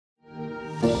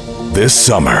This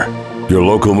summer, your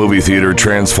local movie theater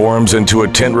transforms into a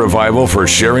tent revival for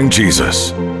sharing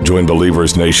Jesus. Join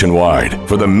believers nationwide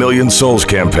for the Million Souls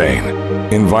campaign,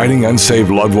 inviting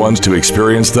unsaved loved ones to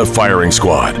experience The Firing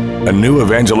Squad, a new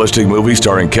evangelistic movie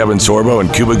starring Kevin Sorbo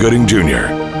and Cuba Gooding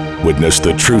Jr. Witness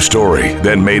the true story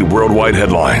that made worldwide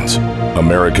headlines.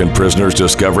 American prisoners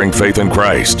discovering faith in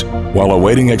Christ while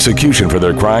awaiting execution for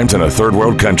their crimes in a third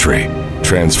world country,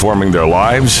 transforming their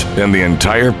lives and the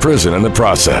entire prison in the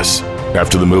process.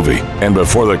 After the movie and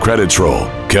before the credits roll,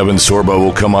 Kevin Sorbo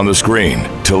will come on the screen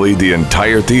to lead the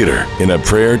entire theater in a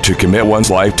prayer to commit one's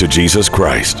life to Jesus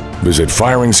Christ. Visit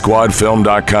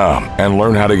FiringSquadFilm.com and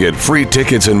learn how to get free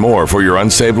tickets and more for your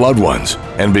unsaved loved ones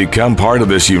and become part of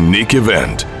this unique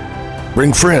event.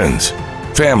 Bring friends,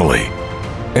 family,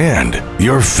 and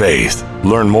your faith.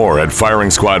 Learn more at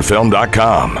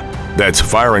FiringSquadFilm.com. That's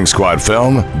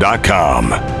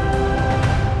FiringSquadFilm.com.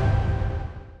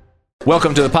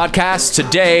 Welcome to the podcast.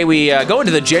 Today we go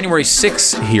into the January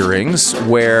 6 hearings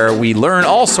where we learn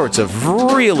all sorts of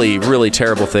really, really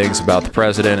terrible things about the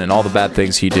president and all the bad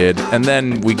things he did. And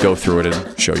then we go through it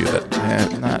and show you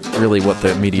that not really what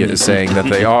the media is saying that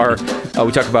they are.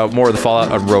 We talk about more of the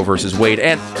fallout on Roe versus Wade.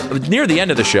 And near the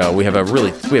end of the show, we have a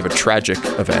tragic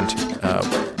event.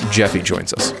 Jeffy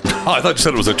joins us. Oh, I thought you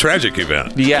said it was a tragic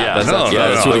event. Yeah,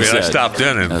 that's what he said. I stopped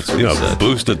in and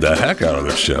boosted the heck out of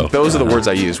the show. Those are the words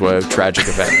I use. What a tragic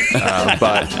event.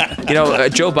 But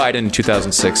Joe Biden in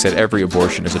 2006 said every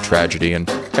abortion is a tragedy, and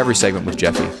every segment with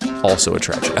Jeffy also a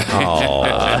tragedy.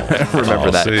 Remember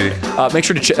that. Make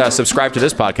sure to subscribe to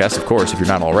this podcast, of course, if you're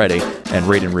not already, and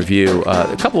rate and review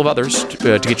a couple of others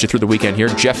to get you through the weekend here.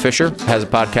 Jeff Fisher has a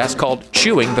podcast called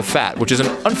Chewing the Fat, which is an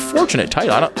unfortunate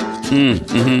title. I don't know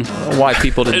why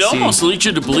people didn't see. It almost leads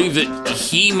you to believe that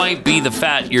he might be the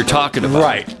fat you're talking about.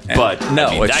 Right. But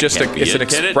no, it's just an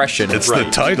expression. It's the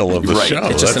title of the show.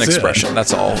 It's just an expression.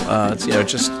 That's all.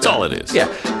 That's all it is. Yeah.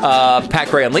 Pat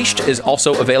Gray Unleashed is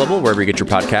also available wherever you get your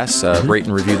podcasts. Rate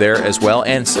and review there as well.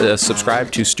 And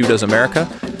subscribe to Stu Does America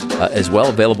as well.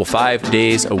 Available 5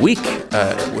 days a week,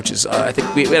 which is, I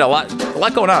think we had a lot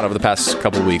going on over the past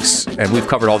couple of weeks. And we've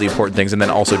covered all the important things. And then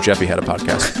also Jeffy had a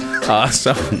podcast.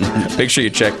 So make sure you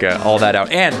check all that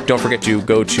out. And don't forget to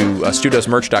go to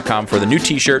StuDoesMerch.com for the new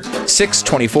t-shirt,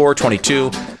 6/24/22.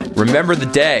 Remember the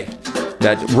day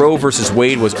that Roe versus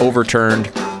Wade was overturned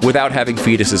without having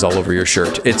fetuses all over your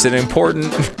shirt. It's an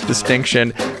important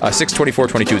distinction.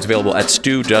 6/24/22 is available at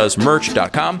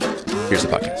StuDoesMerch.com. Here's the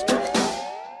podcast.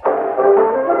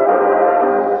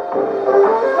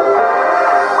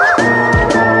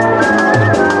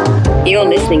 You're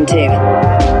listening to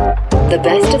the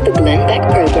best of the Glenn Beck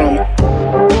program.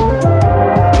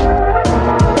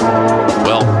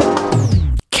 Well,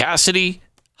 Cassidy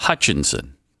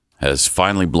Hutchinson has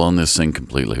finally blown this thing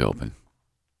completely open.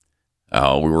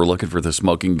 We were looking for the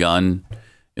smoking gun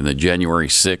in the January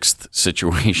 6th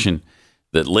situation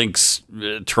that links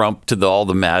Trump to all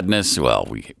the madness. Well,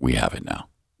 we have it now.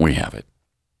 We have it.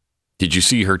 Did you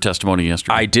see her testimony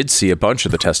yesterday? I did see a bunch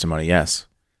of the testimony, yes.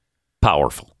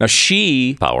 Powerful. Now,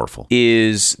 she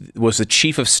was the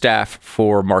chief of staff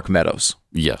for Mark Meadows.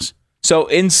 Yes. So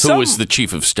who was the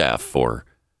chief of staff for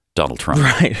Donald Trump?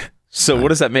 Right. So what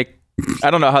does that make? I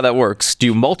don't know how that works. Do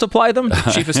you multiply them?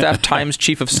 Chief of staff times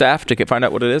chief of staff to find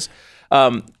out what it is?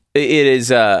 It is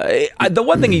the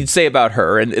one thing you'd say about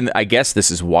her, and I guess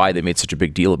this is why they made such a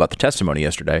big deal about the testimony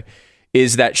yesterday,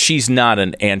 is that she's not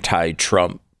an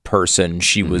anti-Trump person.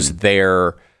 She was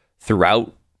there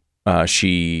throughout.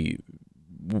 She,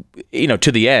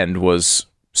 to the end was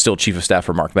still chief of staff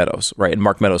for Mark Meadows, right? And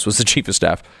Mark Meadows was the chief of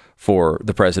staff for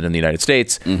the president of the United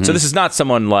States. Mm-hmm. So this is not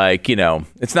someone like,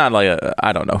 it's not like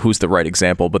I don't know who's the right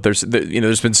example, but there's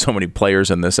been so many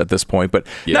players in this at this point, but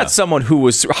not someone who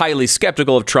was highly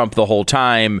skeptical of Trump the whole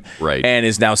time, right, and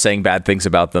is now saying bad things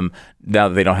about them now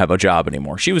that they don't have a job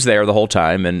anymore. She was there the whole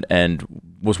time and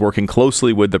was working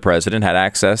closely with the president, had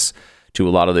access to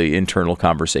a lot of the internal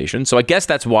conversations. So I guess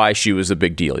that's why she was a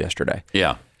big deal yesterday.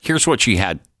 Yeah. Here's what she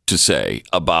had to say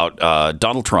about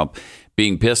Donald Trump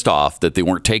being pissed off that they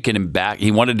weren't taking him back.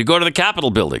 He wanted to go to the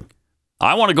Capitol building.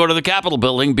 I want to go to the Capitol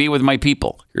building, be with my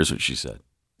people. Here's what she said.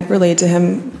 Relayed to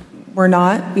him,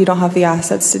 we don't have the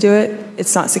assets to do it.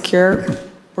 It's not secure.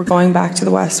 We're going back to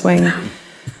the West Wing.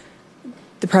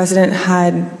 The president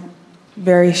had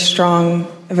very strong,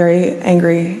 a very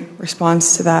angry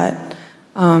response to that.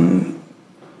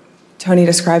 Tony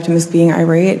described him as being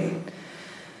irate.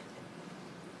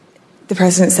 The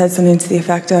president said something to the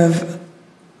effect of,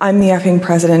 I'm the effing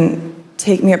president,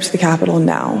 take me up to the Capitol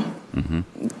now.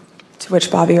 Mm-hmm. To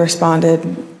which Bobby responded,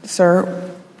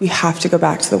 sir, we have to go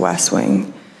back to the West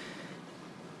Wing.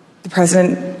 The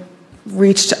president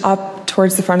reached up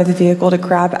towards the front of the vehicle to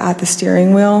grab at the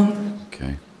steering wheel.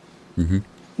 Okay.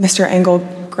 Mr. Engel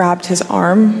grabbed his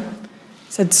arm,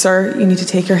 said, "Sir, you need to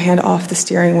take your hand off the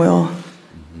steering wheel.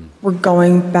 We're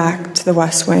going back to the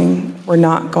West Wing. We're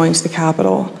not going to the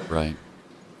Capitol." Right.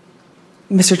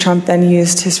 Mr. Trump then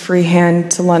used his free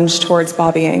hand to lunge towards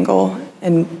Bobby Engel.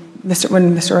 And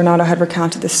when Mr. Renato had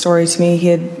recounted this story to me, he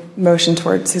had motioned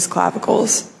towards his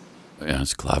clavicles. Yeah,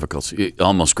 his clavicles. He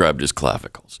almost grabbed his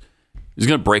clavicles. He's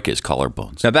going to break his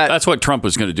collarbones. Now that's what Trump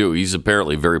was going to do. He's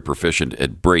apparently very proficient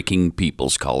at breaking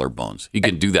people's collarbones. He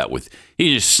can do that he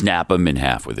can just snap them in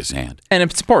half with his hand. And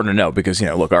it's important to know because,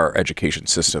 look, our education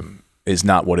system is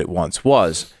not what it once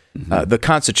was. The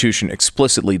Constitution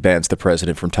explicitly bans the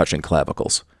president from touching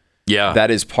clavicles. Yeah.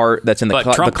 That's in the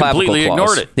Trump the clavicle completely clause.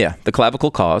 ignored it. Yeah, the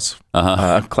clavicle clause.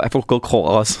 Clavicle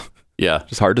clause. Yeah.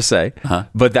 It's hard to say,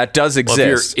 but that does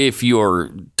exist. Well, if you're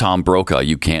Tom Brokaw,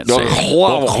 you can't say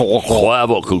clavicle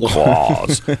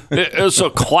clause. It's a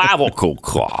clavicle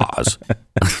clause.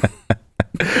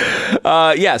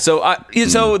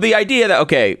 So the idea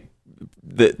that,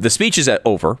 the speech is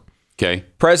over. Okay.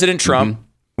 President Trump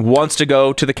wants to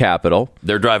go to the Capitol.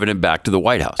 They're driving him back to the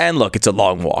White House. And look, it's a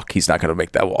long walk. He's not going to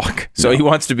make that walk. So he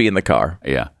wants to be in the car.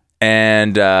 Yeah.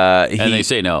 And they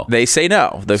say no. They say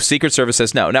no. The Secret Service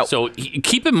says no. Now, so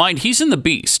keep in mind, he's in the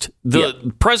Beast,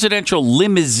 the presidential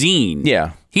limousine.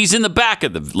 Yeah. He's in the back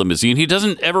of the limousine. He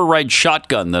doesn't ever ride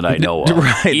shotgun that I know of.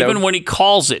 Right, Even when he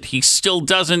calls it, he still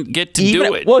doesn't get to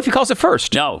do it. Well, if he calls it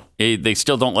first. No, they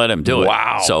still don't let him do it.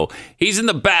 Wow. So he's in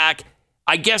the back.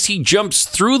 I guess he jumps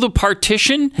through the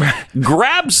partition,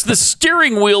 grabs the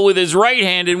steering wheel with his right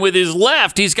hand, and with his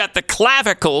left, he's got the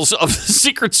clavicles of the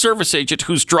Secret Service agent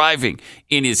who's driving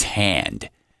in his hand.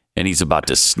 And he's about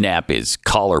to snap his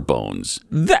collarbones.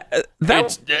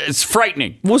 It's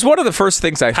frightening. Was one of the first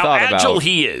things I thought about. How agile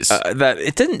he is. That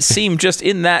it didn't seem just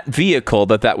in that vehicle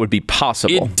that would be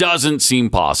possible. It doesn't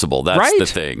seem possible. That's right? The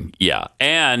thing. Yeah.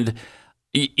 And,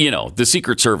 the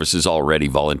Secret Service has already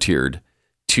volunteered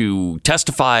to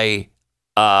testify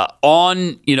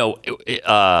under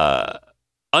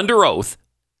oath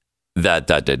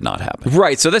that did not happen.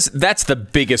 Right. So that's the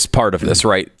biggest part of this,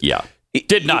 right? Yeah. It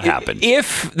did not happen.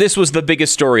 If this was the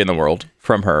biggest story in the world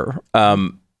from her,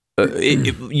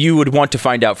 you would want to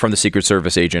find out from the Secret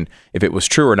Service agent if it was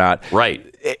true or not. Right.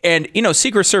 And,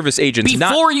 Secret Service agents...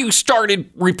 Before you started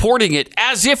reporting it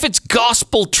as if it's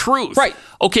gospel truth. Right.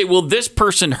 Okay, well, this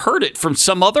person heard it from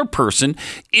some other person.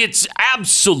 It's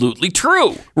absolutely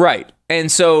true. Right.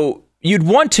 And so you'd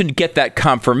want to get that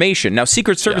confirmation. Now,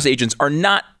 Secret Service agents are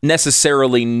not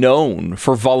necessarily known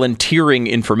for volunteering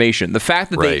information. The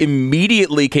fact that they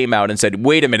immediately came out and said,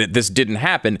 wait a minute, this didn't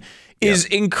happen, is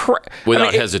incredible.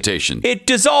 Without hesitation. It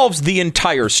dissolves the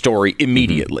entire story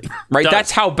immediately, right? That's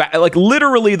how bad,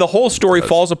 literally the whole story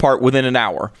falls apart within an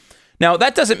hour. Now,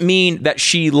 that doesn't mean that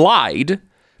she lied,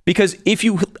 because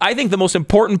I think the most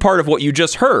important part of what you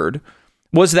just heard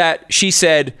was that she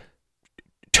said,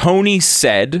 Tony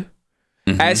said,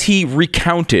 as he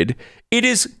recounted,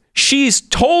 she's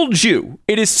told you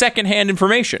it is secondhand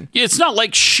information. It's not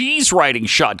like she's riding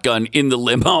shotgun in the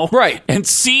limo and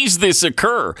sees this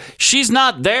occur. She's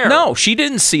not there. No, she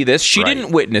didn't see this. She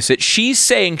didn't witness it. She's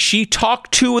saying she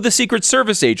talked to the Secret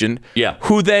Service agent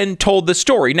who then told the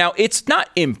story. Now, it's not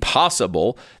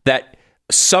impossible that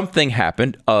something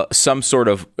happened, some sort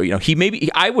of,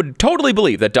 I would totally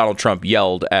believe that Donald Trump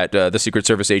yelled at the Secret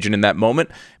Service agent in that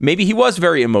moment. Maybe he was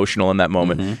very emotional in that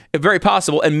moment. Very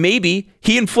possible. And maybe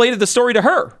he inflated the story to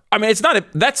her. I mean,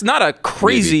 that's not a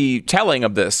crazy telling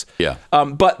of this. Yeah.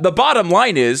 But the bottom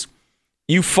line is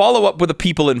you follow up with the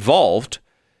people involved,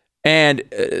 and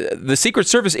the Secret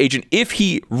Service agent, if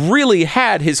he really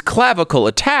had his clavicle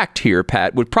attacked here,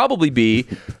 Pat, would probably be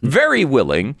very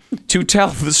willing to tell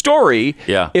the story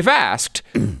if asked.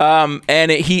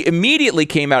 And he immediately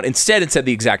came out instead and said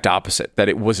the exact opposite, that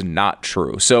it was not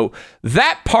true. So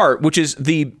that part, which is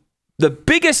the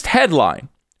biggest headline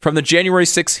from the January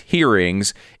 6th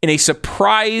hearings, in a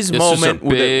surprise moment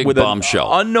with an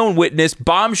unknown witness,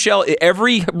 bombshell.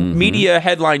 Every media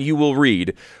headline you will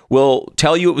read will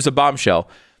tell you it was a bombshell.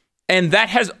 And that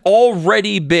has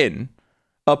already been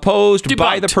opposed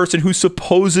by the person who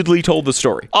supposedly told the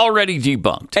story. Already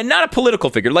debunked. And not a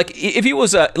political figure. Like if it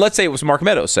was, let's say it was Mark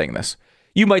Meadows saying this,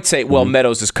 you might say, well,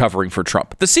 Meadows is covering for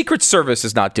Trump. The Secret Service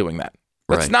is not doing that.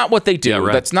 That's not what they do. Yeah,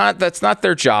 right. That's not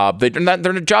their job.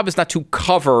 Their job is not to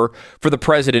cover for the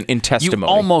president in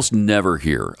testimony. You almost never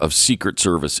hear of Secret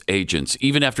Service agents,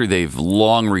 even after they've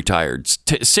long retired,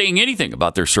 saying anything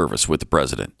about their service with the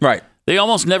president. Right. They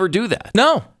almost never do that.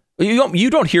 No, you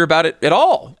don't hear about it at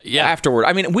all afterward.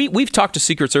 I mean, we've talked to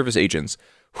Secret Service agents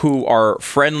who are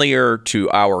friendlier to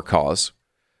our cause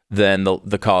than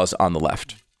the cause on the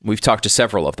left. We've talked to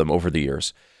several of them over the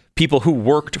years. People who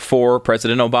worked for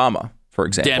President Obama, for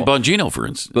example. Dan Bongino, for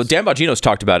instance. Well, Dan Bongino's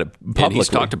talked about it publicly. And he's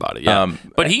talked about it, yeah.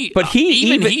 But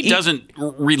he doesn't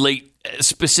relate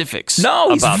specifics.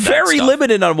 No, he's very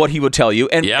limited on what he would tell you.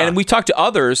 And we talked to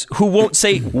others who won't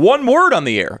say one word on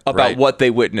the air about what they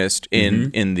witnessed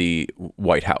in the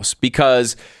White House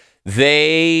because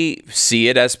they see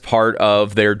it as part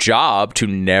of their job to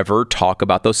never talk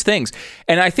about those things.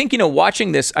 And I think,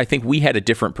 watching this, I think we had a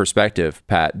different perspective,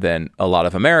 Pat, than a lot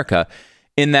of America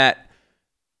in that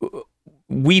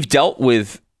we've dealt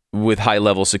with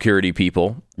high-level security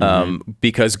people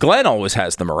because Glenn always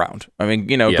has them around. I mean,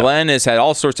 Glenn has had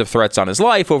all sorts of threats on his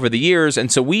life over the years.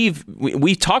 And so we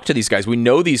talked to these guys. We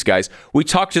know these guys. We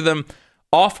talk to them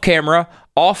off camera,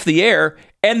 off the air,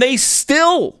 and they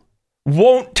still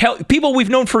won't tell. People we've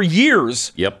known for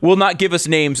years will not give us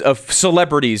names of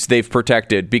celebrities they've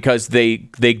protected because they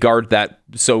guard that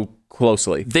so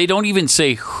closely. They don't even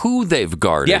say who they've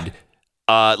guarded.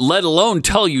 Let alone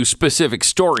tell you specific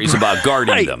stories about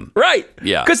guarding them. Right.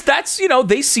 Yeah. Because that's,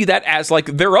 they see that as like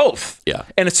their oath. Yeah.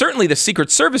 And it's certainly the Secret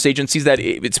Service agencies that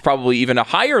it's probably even a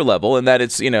higher level and that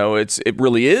it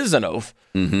really is an oath,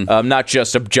 not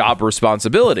just a job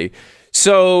responsibility.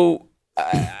 So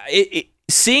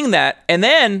seeing that, and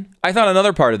then I thought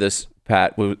another part of this,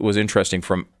 Pat, was interesting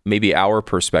from maybe our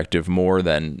perspective more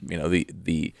than,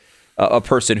 a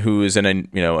person who is in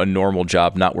a normal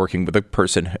job, not working with a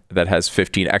person that has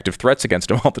 15 active threats against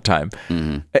him all the time.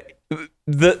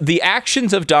 The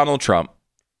actions of Donald Trump,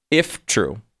 if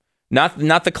true, not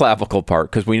the clavicle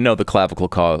part, because we know the clavicle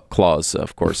clause,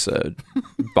 of course,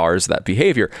 bars that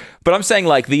behavior. But I'm saying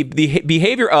like the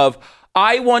behavior of,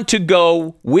 I want to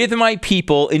go with my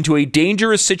people into a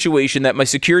dangerous situation that my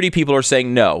security people are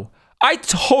saying no. I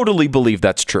totally believe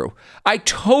that's true. I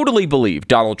totally believe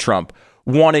Donald Trump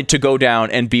wanted to go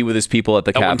down and be with his people at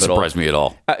the Capitol. That wouldn't surprise me at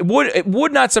all. It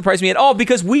would not surprise me at all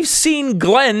because we've seen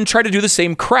Glenn try to do the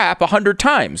same crap 100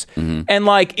 times. And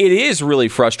like, it is really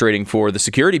frustrating for the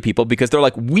security people because they're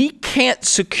like, we can't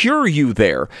secure you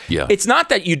there. Yeah. It's not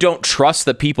that you don't trust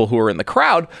the people who are in the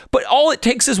crowd, but all it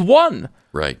takes is one.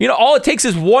 Right. All it takes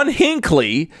is one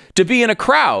Hinckley to be in a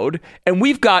crowd and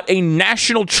we've got a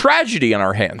national tragedy on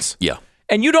our hands. Yeah.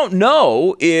 And you don't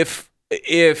know if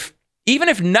even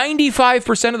if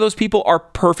 95% of those people are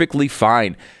perfectly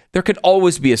fine, there could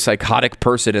always be a psychotic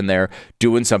person in there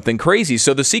doing something crazy.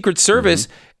 So the Secret Service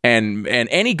and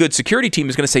any good security team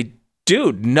is going to say,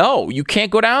 dude, no, you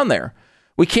can't go down there.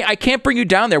 I can't bring you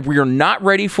down there. We are not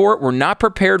ready for it. We're not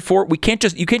prepared for it.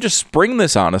 You can't just spring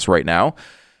this on us right now.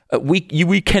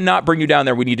 We cannot bring you down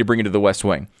there. We need to bring you to the West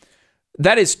Wing.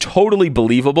 That is totally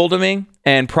believable to me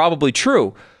and probably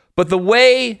true. But the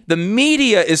way the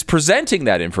media is presenting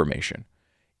that information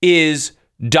is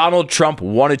Donald Trump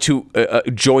wanted to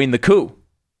join the coup.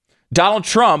 Donald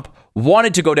Trump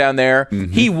wanted to go down there.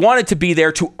 He wanted to be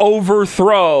there to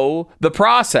overthrow the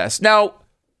process. Now,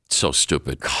 so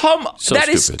stupid. That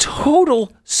is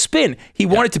total spin. He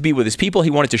wanted to be with his people.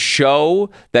 He wanted to show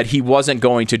that he wasn't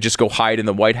going to just go hide in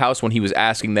the White House when he was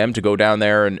asking them to go down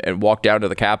there and walk down to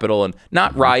the Capitol and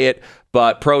not riot,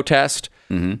 but protest.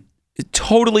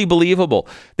 Totally believable.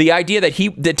 The idea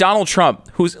that Donald Trump,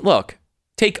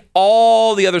 take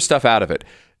all the other stuff out of it.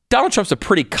 Donald Trump's a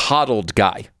pretty coddled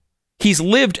guy. He's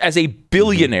lived as a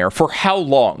billionaire for how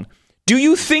long? Do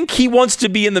you think he wants to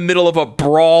be in the middle of a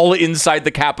brawl inside the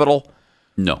Capitol?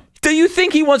 No. Do you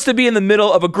think he wants to be in the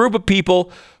middle of a group of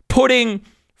people putting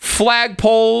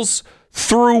flagpoles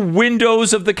through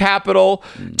windows of the Capitol?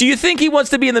 Do you think he wants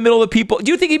to be in the middle of people?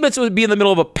 Do you think he wants to be in the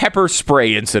middle of a pepper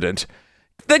spray incident?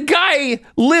 The guy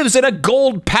lives in a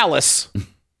gold palace.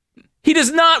 He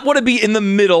does not want to be in the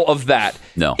middle of that.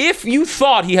 No. If you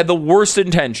thought he had the worst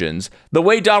intentions, the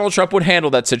way Donald Trump would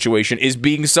handle that situation is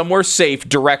being somewhere safe,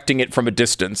 directing it from a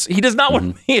distance. He does not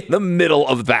want to be in the middle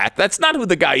of that. That's not who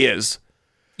the guy is.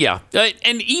 Yeah.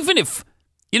 And even if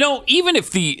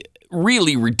the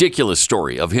really ridiculous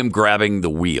story of him grabbing the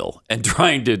wheel and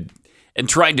trying to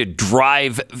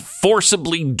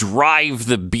forcibly drive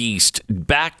the beast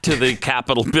back to the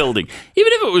Capitol building,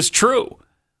 even if it was true,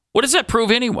 what does that prove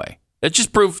anyway? That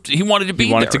just proved he wanted to be there.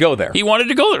 He wanted to go there. He wanted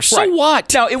to go there. So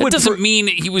what? Now, it doesn't mean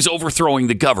he was overthrowing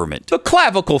the government. The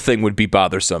clavicle thing would be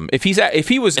bothersome. If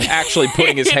he was actually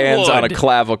putting his hands on a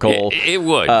clavicle. It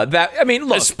would.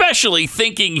 Look. Especially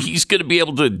thinking he's going to be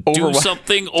able to do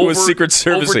something to a Secret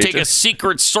Service overtake agent. a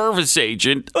Secret Service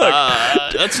agent.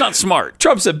 That's not smart.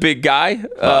 Trump's a big guy,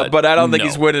 but I don't think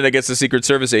he's winning against a Secret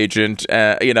Service agent.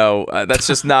 That's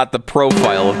just not the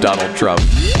profile of Donald Trump.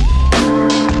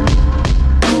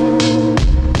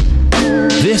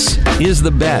 is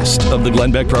the best of the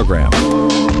Glenn Beck program.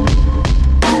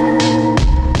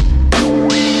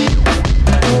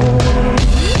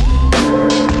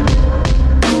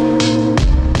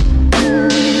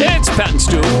 It's Pat and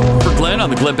Stu for Glenn on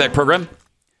the Glenn Beck program.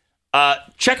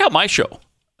 Check out my show,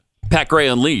 Pat Gray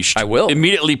Unleashed. I will.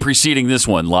 Immediately preceding this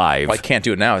one live. Well, I can't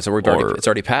do it now. It's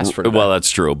already passed for today. Well, that's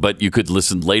true. But you could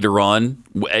listen later on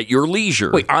at your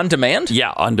leisure. Wait, on demand?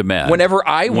 Yeah, on demand. Whenever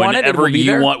I want it will be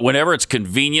there? Whenever it's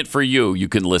convenient for you, you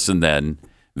can listen then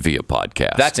via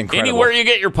podcast. That's incredible. Anywhere you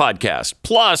get your podcast.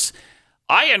 Plus,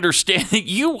 I understand that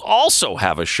you also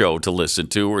have a show to listen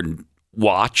to and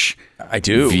watch. I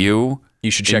do. View. You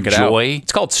should check it out.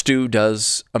 It's called Stu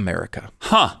Does America.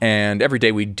 Huh. And every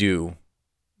day we do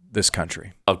this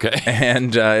country. Okay.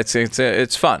 And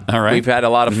it's fun. All right. We've had a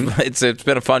lot of it's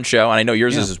been a fun show, and I know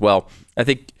yours is as well. I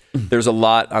think there's a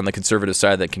lot on the conservative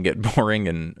side that can get boring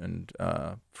and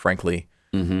frankly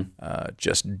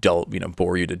just dull,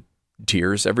 bore you to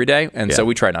tears every day. And so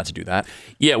we try not to do that.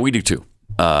 Yeah, we do too.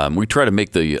 We try to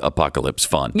make the apocalypse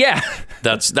fun. Yeah.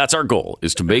 That's our goal,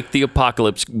 is to make the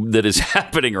apocalypse that is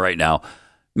happening right now,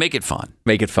 make it fun.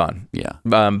 Make it fun. Yeah.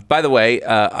 By the way,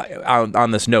 on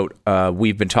this note,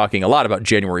 we've been talking a lot about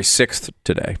January 6th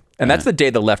today. And that's the day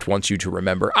the left wants you to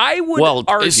remember. I would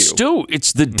argue. Stu,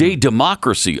 it's the day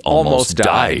democracy almost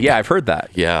died. Yeah, I've heard that.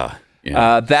 Yeah.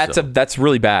 That's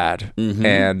really bad.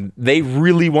 And they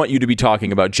really want you to be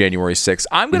talking about January 6th.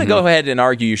 I'm going to go ahead and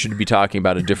argue you should be talking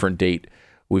about a different date.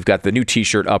 We've got the new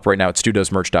T-shirt up right now at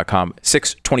studosmerch.com,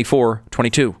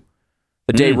 6/24/22.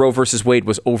 The day Roe versus Wade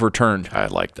was overturned. I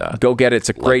like that. Go get it. It's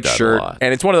a great shirt.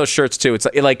 And it's one of those shirts, too. It's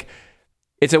like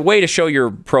it's a way to show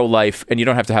you're pro-life, and you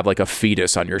don't have to have like a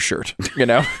fetus on your shirt, you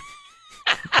know?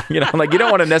 You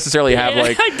don't want to necessarily have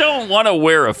like. I don't want to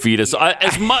wear a fetus.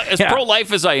 As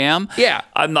pro-life as I am,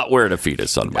 I'm not wearing a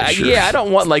fetus on my shirt. I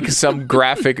don't want like some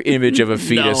graphic image of a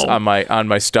fetus on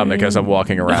my stomach as I'm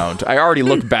walking around. I already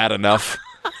look bad enough.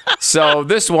 So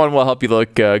this one will help you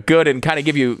look good and kind of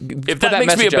give you. If that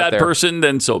makes me a bad person,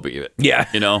 then so be it. Yeah.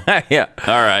 Yeah.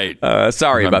 All right.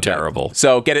 Sorry about that. Terrible.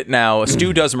 So get it now.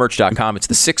 StuDoesMerch.com. It's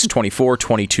the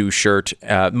 6/24/22 shirt.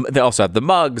 They also have the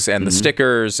mugs and the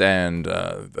stickers and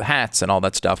the hats and all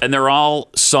that stuff. And they're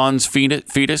all sans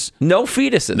fetus? No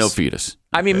fetuses. No fetus.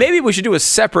 I mean, maybe we should do a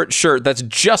separate shirt that's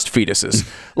just fetuses.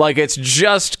 Like it's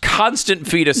just constant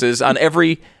fetuses on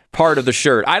every part of the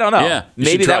shirt. I don't know. Yeah,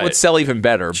 maybe that would sell even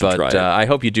better, but I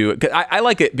hope you do it. I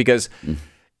like it because,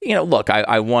 look,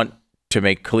 I want to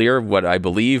make clear what I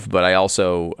believe, but I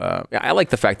also, I like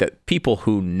the fact that people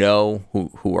who know,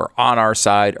 who are on our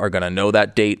side are going to know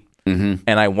that date, and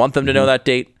I want them to know that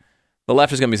date. The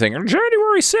left is going to be saying,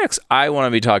 January 6th. I want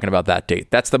to be talking about that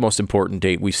date. That's the most important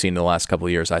date we've seen in the last couple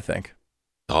of years, I think.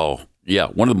 Oh, yeah.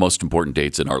 One of the most important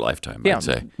dates in our lifetime, I'd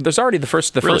say. There's already the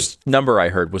first number I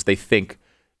heard was they think,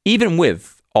 even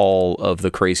with all of the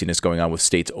craziness going on with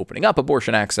states opening up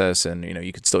abortion access, and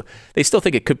they still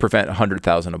think it could prevent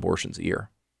 100,000 abortions a year.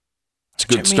 It's a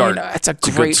good start. It's a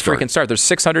great freaking start. There's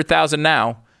 600,000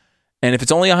 now, and if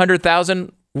it's only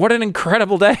 100,000, what an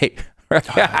incredible day!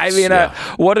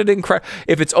 What an incredible.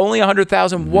 If it's only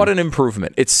 100,000, what an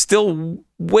improvement. It's still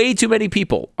way too many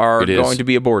people are going to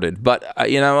be aborted. But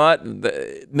you know what?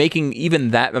 Making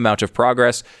even that amount of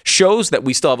progress shows that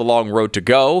we still have a long road to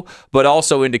go, but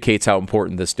also indicates how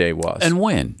important this day was. And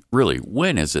when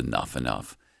is enough?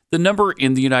 The number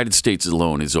in the United States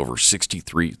alone is over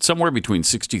 63, somewhere between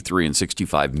 63 and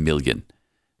 65 million.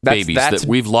 Babies that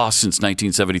we've lost since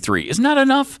 1973. Isn't that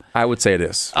enough? I would say it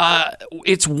is.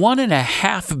 It's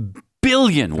 1.5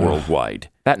 billion worldwide.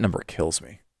 That number kills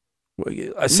me.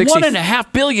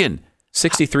 1.5 billion.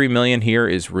 63 million here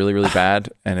is really, really bad,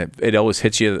 and it always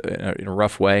hits you in a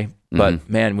rough way. But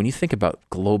man, when you think about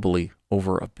globally,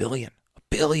 over a billion.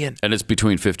 And it's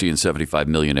between 50 and 75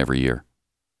 million every year.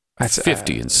 That's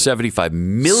 50 and 75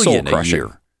 million a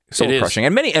year. Soul crushing.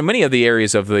 And many of the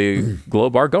areas of the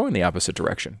globe are going the opposite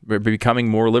direction. We're becoming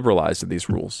more liberalized in these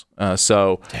rules.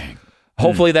 So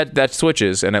hopefully that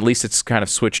switches, and at least it's kind of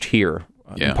switched here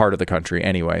in part of the country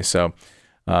anyway. So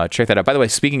check that out. By the way,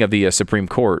 speaking of the Supreme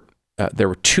Court, there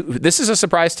were two. This is a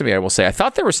surprise to me, I will say. I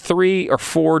thought there was 3 or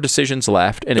 4 decisions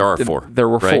left. And there are 4. There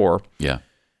were 4. Yeah.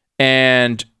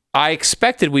 And I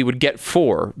expected we would get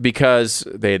 4 because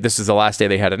this is the last day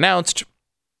they had announced.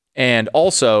 And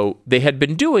also, they had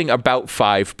been doing about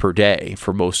 5 per day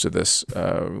for most of this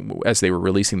as they were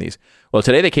releasing these. Well,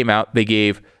 today they came out, they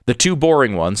gave the 2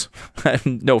 boring ones.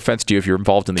 No offense to you if you're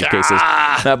involved in these cases.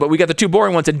 But we got the 2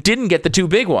 boring ones and didn't get the 2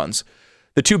 big ones.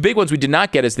 The 2 big ones we did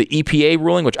not get is the EPA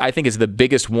ruling, which I think is the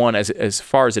biggest one as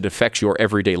far as it affects your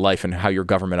everyday life and how your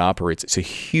government operates. It's a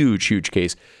huge, huge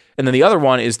case. And then the other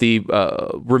one is the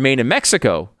remain in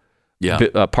Mexico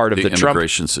part of the Trump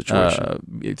immigration situation,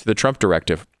 the Trump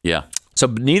directive. Yeah. So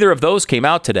neither of those came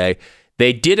out today.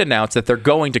 They did announce that they're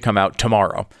going to come out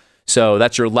tomorrow. So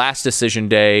that's your last decision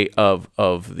day of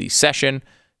the session.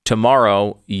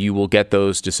 Tomorrow, you will get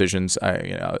those decisions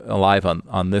live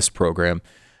on this program,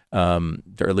 or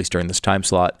at least during this time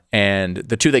slot. And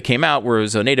the two that came out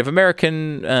was a Native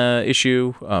American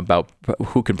issue about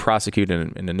who can prosecute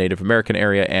in a Native American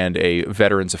area, and a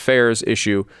Veterans Affairs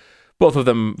issue. Both of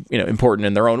them, important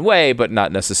in their own way, but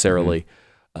not necessarily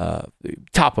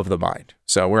top of the mind.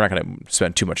 So we're not going to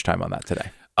spend too much time on that today.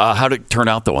 How did it turn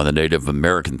out, though, on the Native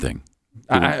American thing?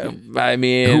 I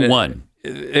mean, who won?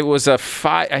 It was a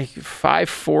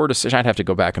 5-4 decision. I'd have to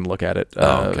go back and look at it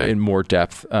in more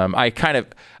depth.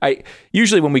 I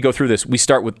usually when we go through this, we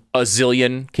start with a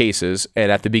zillion cases,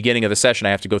 and at the beginning of the session,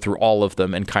 I have to go through all of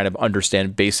them and kind of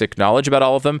understand basic knowledge about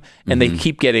all of them, and they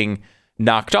keep getting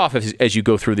knocked off as you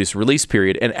go through this release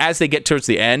period. And as they get towards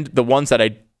the end, the ones that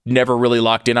I never really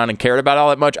locked in on and cared about all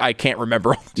that much, I can't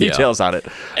remember all the details on it.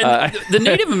 And the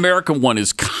Native American one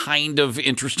is kind of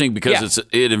interesting because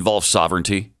it involves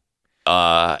sovereignty.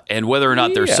 And whether or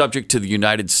not they're subject to the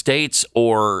United States,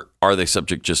 or are they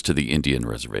subject just to the Indian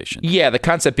reservation? Yeah, the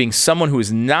concept being someone who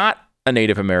is not a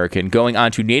Native American going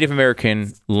onto Native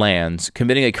American lands,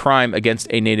 committing a crime against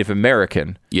a Native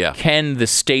American. Yeah. Can the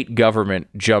state government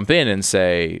jump in and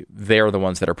say they're the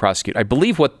ones that are prosecuted? I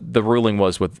believe what the ruling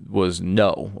was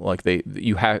no. Like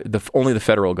only the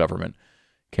federal government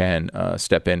can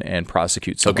step in and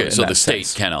prosecute someone. Okay, so the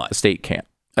state cannot. The state can't.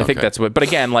 I think that's what, but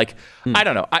again, I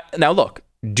don't know. Now look,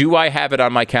 do I have it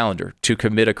on my calendar to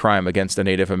commit a crime against a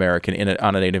Native American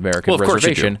on a Native American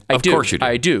reservation? Of course you do.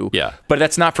 I do. Yeah. But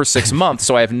that's not for 6 months,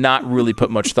 so I have not really put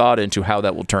much thought into how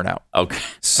that will turn out. Okay.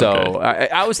 So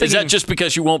I was thinking. Is that just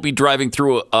because you won't be driving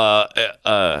through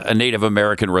a Native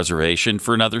American reservation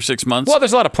for another 6 months? Well,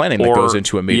 there's a lot of planning that goes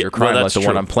into a major crime like the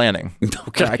one I'm planning.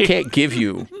 Okay. I can't give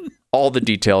you all the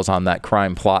details on that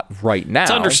crime plot right now.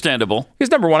 It's understandable. Because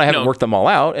number one, I haven't worked them all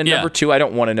out. And number two, I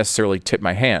don't want to necessarily tip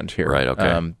my hand here. Right,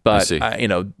 okay. But,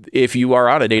 if you are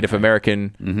on a Native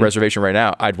American reservation right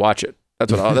now, I'd watch it.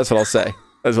 That's what I'll say.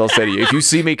 That's what I'll say to you. If you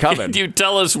see me coming. Can you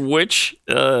tell us which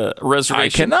reservation? I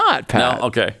cannot, Pat. No?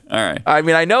 Okay. All right. I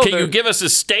mean, I know. Can you give us a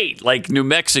state like New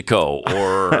Mexico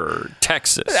or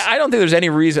Texas? I don't think there's any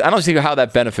reason. I don't see how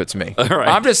that benefits me. All right.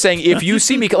 I'm just saying, if you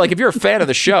see me, if you're a fan of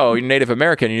the show, you're Native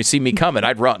American, and you see me coming,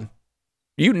 I'd run.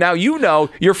 You know.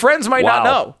 Your friends might not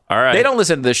know. All right. They don't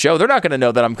listen to this show. They're not going to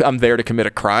know that I'm there to commit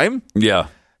a crime. Yeah.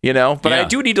 But I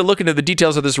do need to look into the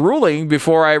details of this ruling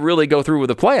before I really go through with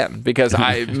the plan, because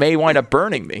I may wind up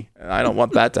burning me. I don't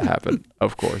want that to happen,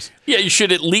 of course. Yeah, you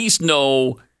should at least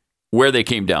know where they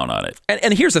came down on it.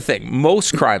 And here's the thing.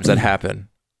 Most crimes that happen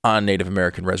on Native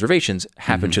American reservations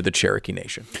happen to the Cherokee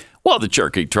Nation. Well, the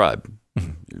Cherokee tribe,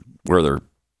 where they're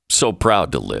so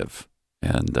proud to live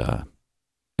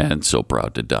and so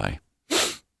proud to die.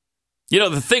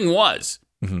 The thing was,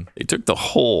 they took the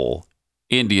whole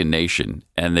Indian nation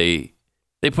and they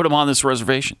put them on this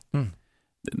reservation.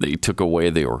 They took away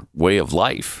their way of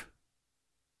life.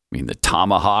 I mean, the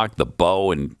tomahawk, the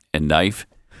bow and knife.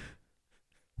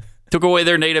 Took away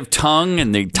their native tongue,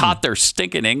 and they taught their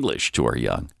stinking English to our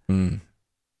young. And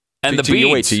the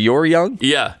beads. To your young?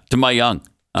 Yeah, to my young.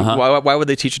 Why would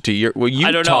they teach it to your? Well, you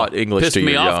taught English Pissed to your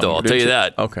me off, young. though. I'll tell you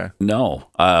that. Okay. No,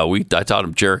 I taught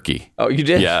them Cherokee. Oh, you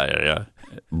did? Yeah.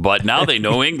 But now they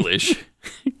know English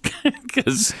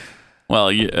because,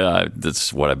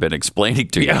 that's what I've been explaining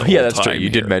to you. Yeah, that's true. You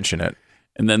did mention it.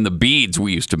 And then the beads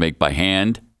we used to make by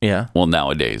hand. Yeah. Well,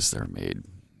 nowadays they're made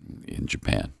in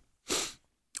Japan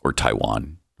or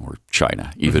Taiwan or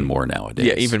China, even more nowadays.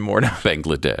 Yeah, even more now.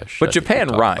 Bangladesh. But Japan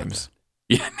rhymes.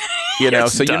 Yeah.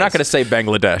 So you're not going to say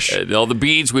Bangladesh. All the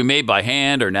beads we made by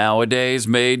hand are nowadays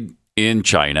made in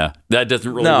China. That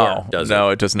doesn't really work, does it? No,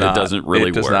 it does not. It doesn't really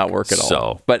work. It does not work at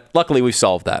all. But luckily we've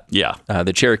solved that. Yeah.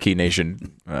 The Cherokee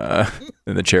Nation and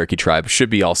the Cherokee tribe should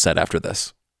be all set after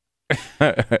this.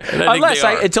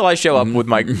 Until I show up with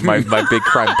my big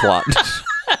crime plot.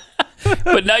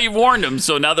 But now you've warned them,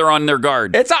 so now they're on their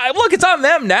guard. It's on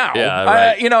them now. Yeah,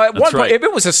 right. At one point, if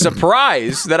it was a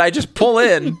surprise that I just pull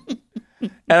in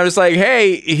and I was like,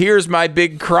 hey, here's my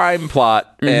big crime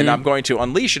plot, and I'm going to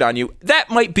unleash it on you, that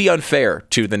might be unfair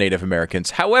to the Native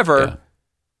Americans. However,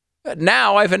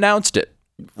 now I've announced it.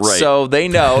 Right. So they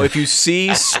know if you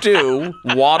see Stu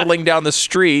waddling down the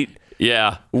street.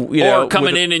 Yeah. Or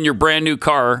coming in your brand new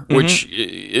car, which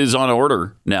is on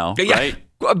order now, right?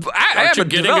 I have you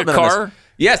getting a car?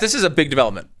 Yes, this is a big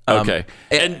development. Okay.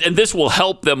 And this will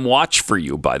help them watch for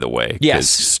you, by the way. Yes.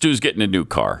 Stu's getting a new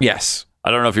car. Yes.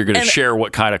 I don't know if you're going to share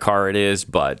what kind of car it is,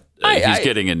 but he's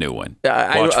getting a new one.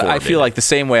 I feel like the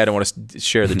same way I don't want to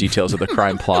share the details of the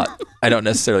crime plot. I don't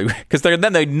necessarily, because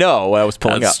then they know what I was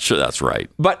pulling up. That's right.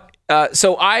 But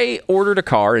so I ordered a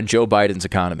car in Joe Biden's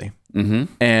economy.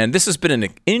 Mm-hmm. And this has been an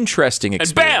interesting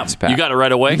experience. And bam! You got it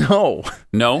right away? No.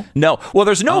 Well,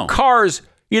 there's no cars,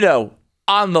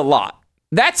 on the lot.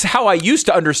 That's how I used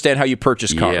to understand how you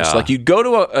purchase cars. Yeah. Like you'd go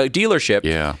to a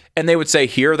dealership and they would say,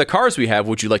 here are the cars we have.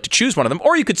 Would you like to choose one of them?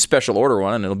 Or you could special order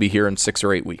one and it'll be here in 6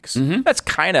 or 8 weeks. Mm-hmm. That's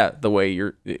kind of the way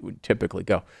it would typically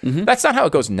go. Mm-hmm. That's not how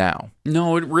it goes now.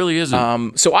 No, it really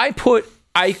isn't. So I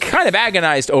kind of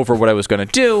agonized over what I was going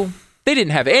to do. They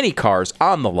didn't have any cars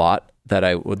on the lot that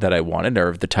I wanted,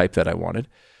 or the type that I wanted.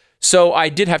 So I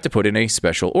did have to put in a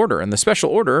special order, and the special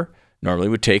order normally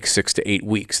would take 6 to 8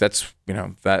 weeks. That's,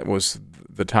 that was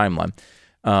the timeline.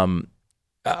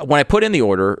 When I put in the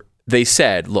order, they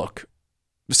said, look,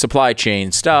 supply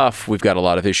chain stuff, we've got a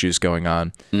lot of issues going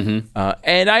on. Mm-hmm.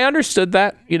 And I understood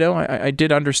that, I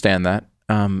did understand that.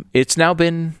 It's now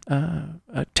been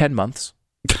 10 months.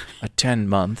 10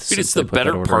 months. It's the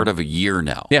better part of a year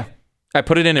now. Yeah. I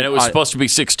put it in. And it was supposed to be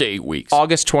 6 to 8 weeks.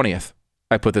 August 20th.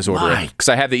 I put this order in because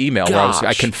I have the email where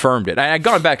I confirmed it. I had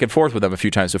gone back and forth with them a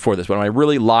few times before this, but when I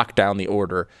really locked down the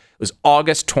order, it was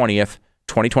August 20th,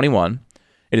 2021.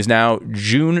 It is now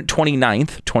June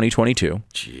 29th, 2022.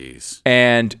 Jeez.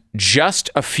 And just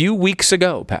a few weeks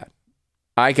ago, Pat,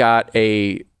 I got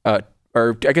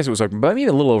or I guess it was like maybe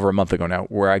a little over a month ago now,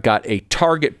 where I got a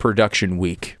Target production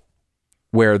week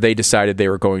where they decided they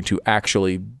were going to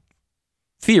actually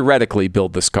theoretically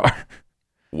build this car.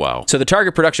 Wow. So the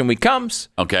Target production week comes.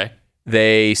 Okay.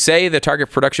 They say the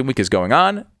Target production week is going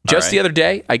on. Just the other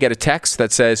day, I get a text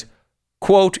that says,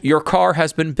 quote, your car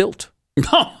has been built.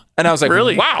 And I was like,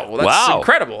 really? Wow, that's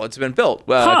incredible. It's been built.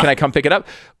 Can I come pick it up?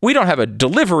 We don't have a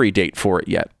delivery date for it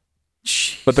yet.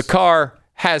 Jeez. But the car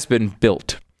has been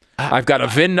built. I've got a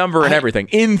VIN number and everything.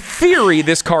 In theory,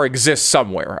 this car exists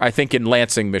somewhere. I think in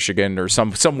Lansing, Michigan, or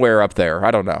somewhere up there. I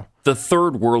don't know. The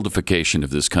third worldification of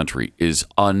this country is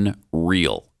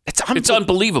unreal. It's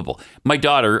unbelievable. My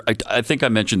daughter, I think I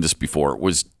mentioned this before,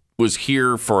 was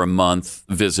here for a month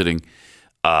visiting,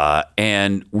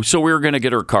 and so we were going to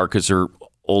get her a car because her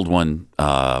old one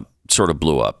sort of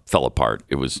blew up, fell apart.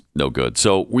 It was no good.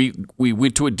 So we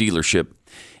went to a dealership.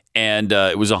 And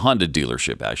it was a Honda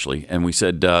dealership, actually. And we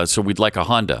said, so we'd like a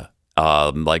Honda.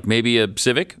 Like maybe a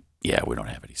Civic? Yeah, we don't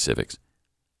have any Civics.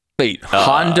 Wait,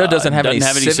 Honda doesn't have any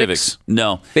Civics?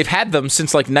 No. They've had them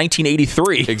since like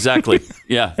 1983. Exactly.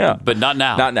 Yeah. But not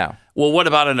now. Not now. Well, what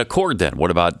about an Accord then?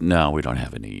 No, we don't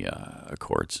have any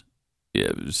Accords. Yeah,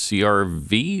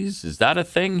 CRVs? Is that a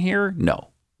thing here?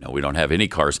 No, we don't have any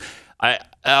cars.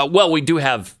 Well, we do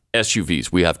have SUVs.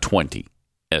 We have 20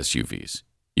 SUVs.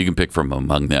 You can pick from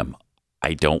among them.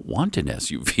 I don't want an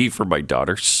SUV for my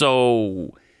daughter,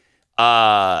 so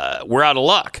we're out of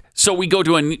luck. So we go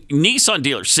to a Nissan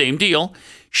dealer, same deal.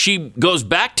 She goes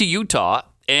back to Utah,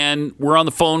 and we're on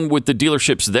the phone with the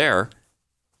dealerships there,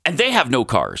 and they have no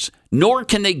cars, nor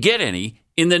can they get any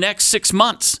in the next 6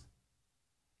 months.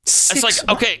 It's like,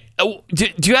 okay, do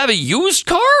you have a used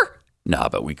car? No,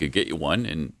 but we could get you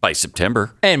one by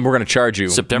September. And we're going to charge you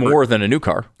more than a new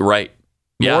car. Right.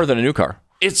 More than a new car.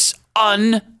 It's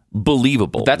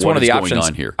unbelievable. That's one of the options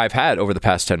on here. I've had over the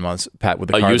past 10 months, Pat, with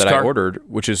the car that I ordered,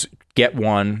 which is get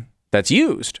one that's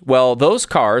used. Well, those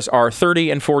cars are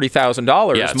 $30,000 and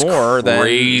 $40,000 more than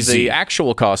the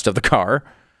actual cost of the car.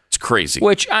 It's crazy.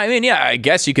 Which, I mean, I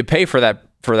guess you could pay for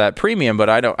that premium, but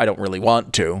I don't really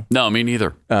want to. No, me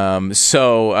neither.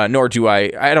 Nor do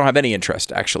I don't have any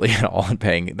interest actually at all in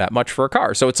paying that much for a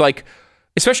car. So it's like,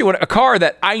 especially when a car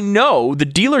that I know the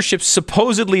dealership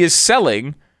supposedly is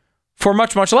selling for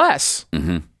much, much less.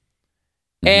 Mm-hmm.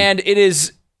 Mm-hmm. And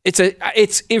it's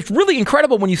really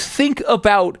incredible when you think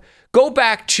about, go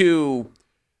back to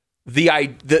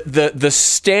the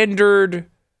standard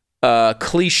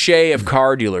cliche of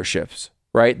car dealerships,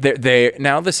 right? They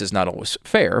now, this is not always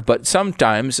fair, but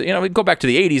sometimes, we go back to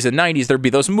the 80s and 90s, there'd be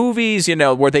those movies,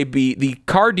 where the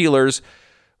car dealers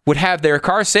would have their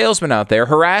car salesman out there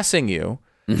harassing you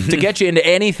to get you into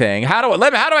anything. How do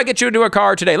I get you into a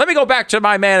car today? Let me go back to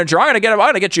my manager. I'm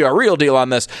going to get you a real deal on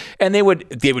this. And they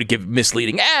would give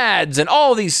misleading ads and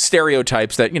all these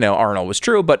stereotypes that, aren't always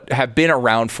true, but have been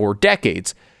around for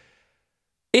decades.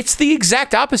 It's the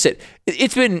exact opposite.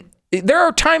 There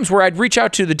are times where I'd reach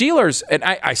out to the dealers, and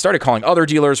I started calling other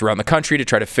dealers around the country to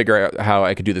try to figure out how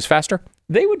I could do this faster.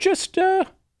 They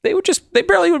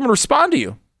barely even respond to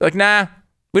you. Like, nah,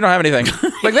 we don't have anything.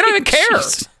 Like, they don't even care.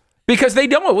 Because they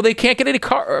don't. Well, they can't get any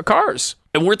cars.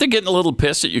 And weren't they getting a little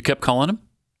pissed that you kept calling them?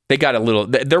 They got a little.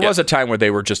 There was a time where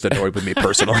they were just annoyed with me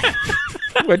personally,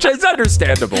 which is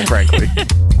understandable, frankly.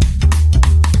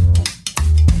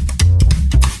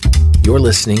 You're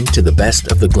listening to the best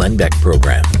of the Glenn Beck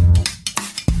program.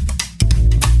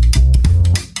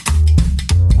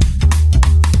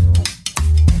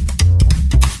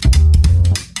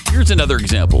 Here's another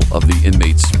example of the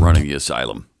inmates running the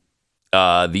asylum.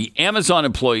 The Amazon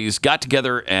employees got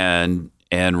together and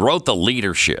wrote the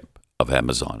leadership of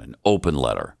Amazon an open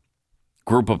letter.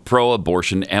 Group of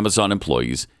pro-abortion Amazon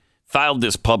employees filed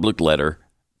this public letter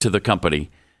to the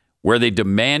company where they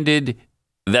demanded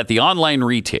that the online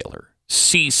retailer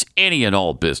cease any and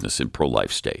all business in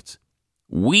pro-life states.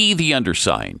 We, the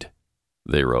undersigned,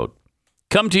 they wrote,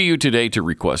 come to you today to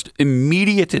request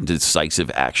immediate and decisive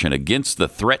action against the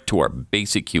threat to our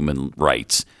basic human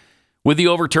rights with the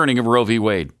overturning of Roe v.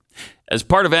 Wade. As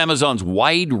part of Amazon's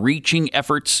wide-reaching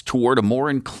efforts toward a more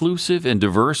inclusive and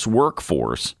diverse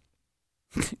workforce,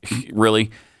 really?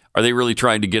 Are they really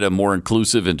trying to get a more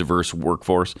inclusive and diverse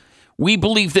workforce? We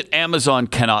believe that Amazon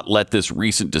cannot let this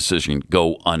recent decision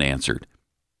go unanswered.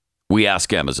 We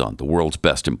ask Amazon, the world's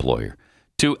best employer,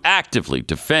 to actively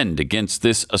defend against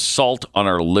this assault on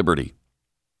our liberty.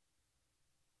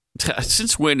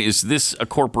 Since when is this a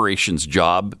corporation's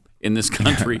job in this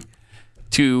country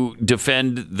to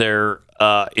defend their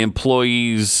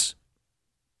employees'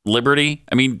 liberty?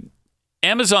 I mean,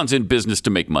 Amazon's in business to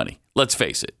make money. Let's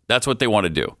face it. That's what they want to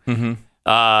do.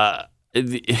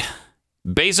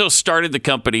 Bezos started the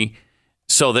company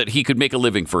so that he could make a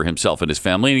living for himself and his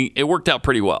family. And it worked out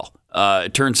pretty well.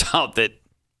 It turns out that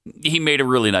he made a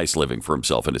really nice living for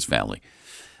himself and his family.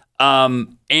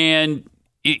 And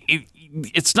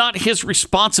it's not his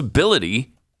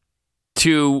responsibility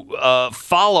to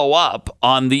follow up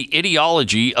on the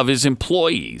ideology of his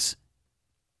employees.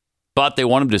 But they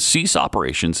want him to cease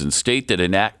operations in states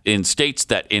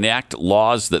that enact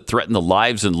laws that threaten the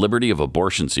lives and liberty of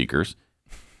abortion seekers.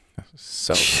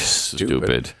 So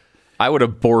stupid. I would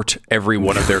abort every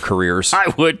one of their careers.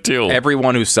 I would too.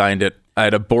 Everyone who signed it,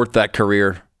 I'd abort that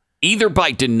career. Either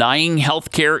by denying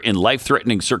health care in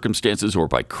life-threatening circumstances or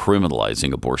by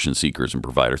criminalizing abortion seekers and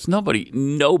providers.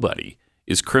 Nobody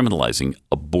is criminalizing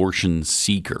abortion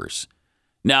seekers.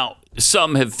 Now,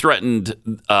 some have threatened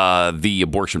the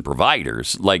abortion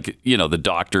providers, like, the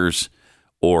doctors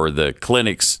or the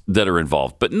clinics that are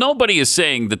involved. But nobody is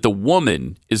saying that the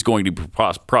woman is going to be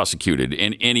prosecuted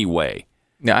in any way.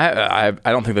 No, I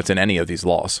don't think that's in any of these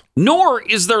laws. Nor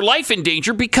is their life in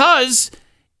danger because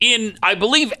in, I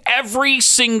believe, every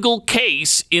single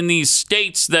case in these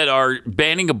states that are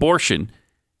banning abortion,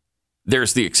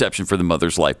 there's the exception for the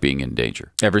mother's life being in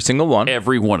danger. Every single one.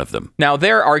 Every one of them. Now,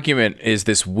 their argument is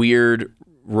this weird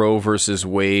Roe versus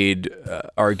Wade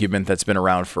argument that's been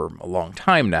around for a long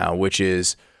time now, which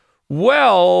is,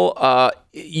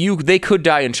 they could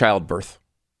die in childbirth.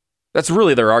 That's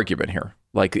really their argument here.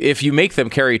 Like, if you make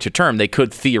them carry to term, they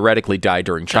could theoretically die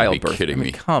during childbirth. Kidding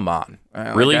me. Come on.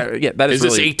 Really? Yeah, that is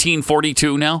this really...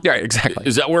 1842 now? Yeah, exactly.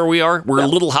 Is that where we are? We're a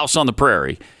little house on the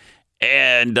prairie.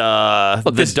 And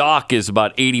the dock is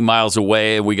about 80 miles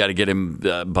away. We got to get him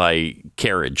by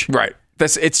carriage. Right.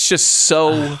 It's just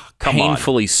so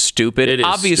painfully stupid. It is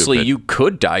Obviously, stupid. you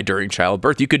could die during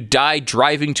childbirth. You could die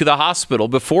driving to the hospital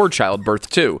before childbirth,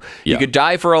 too. Yeah. You could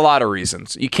die for a lot of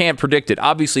reasons. You can't predict it.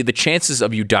 Obviously, the chances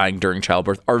of you dying during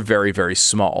childbirth are very, very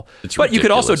small. But you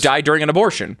could also die during an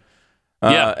abortion.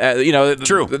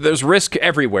 True. There's risk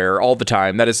everywhere all the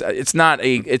time. It's not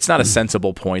a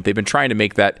sensible point. They've been trying to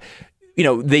make that.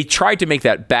 They tried to make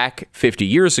that back 50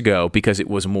 years ago because it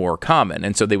was more common.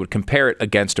 And so they would compare it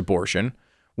against abortion,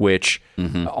 which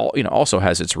also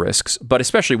has its risks. But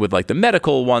especially with like the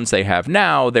medical ones they have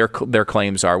now, their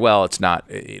claims are, well, it's not,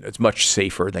 it's much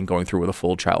safer than going through with a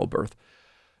full childbirth.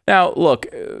 Now, look,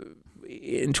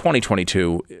 in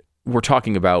 2022, we're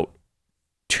talking about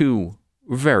two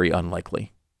very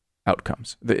unlikely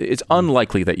outcomes. It's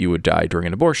unlikely that you would die during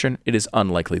an abortion. It is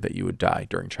unlikely that you would die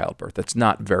during childbirth. That's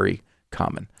not very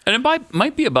common. And it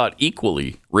might be about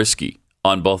equally risky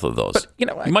on both of those. But, you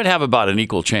might have about an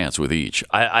equal chance with each.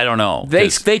 I don't know. They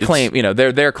claim,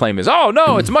 their claim is, oh,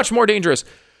 no, it's much more dangerous.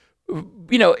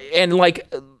 And like,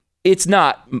 it's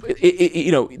not,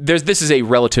 this is a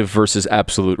relative versus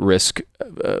absolute risk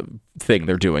thing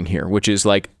they're doing here, which is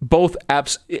like both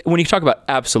when you talk about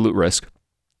absolute risk,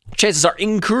 chances are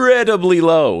incredibly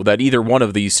low that either one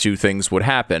of these two things would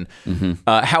happen.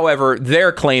 However,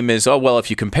 their claim is,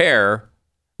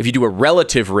 if you do a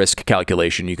relative risk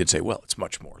calculation, you could say, well, it's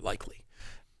much more likely.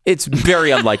 It's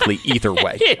very unlikely either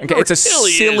way. Okay? It's a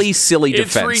silly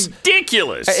defense. It's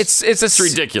ridiculous. It's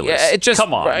ridiculous.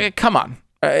 Come on. Come on.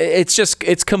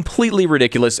 It's completely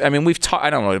ridiculous. I mean, I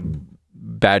don't know,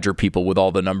 badger people with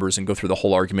all the numbers and go through the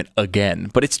whole argument again,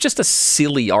 but it's just a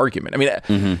silly argument. I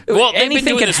mean, well,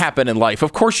 anything can happen in life.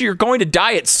 Of course, you're going to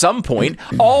die at some point.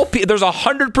 There's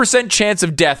 100% chance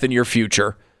of death in your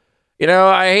future. You know,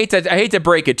 I hate to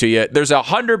break it to you. There's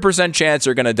 100% chance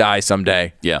you're going to die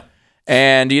someday. Yeah.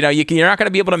 And, you know, you're not going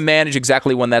to be able to manage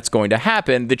exactly when that's going to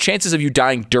happen. The chances of you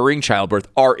dying during childbirth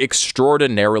are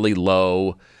extraordinarily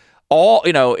low,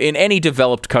 in any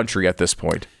developed country at this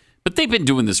point. But they've been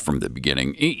doing this from the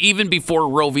beginning. Even before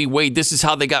Roe v. Wade, this is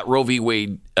how they got Roe v.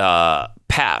 Wade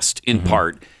passed, in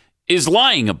part, is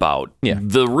lying about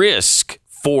the risk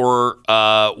for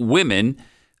women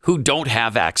who don't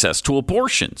have access to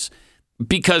abortions.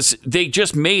 Because they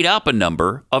just made up a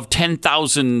number of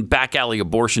 10,000 back alley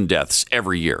abortion deaths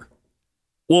every year.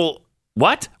 Well,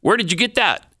 what? Where did you get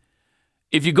that?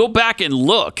 If you go back and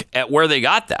look at where they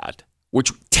got that,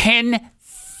 which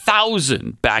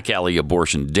 10,000 back alley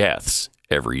abortion deaths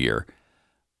every year,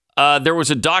 there was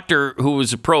a doctor who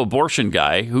was a pro-abortion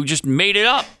guy who just made it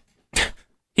up.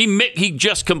 He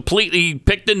just completely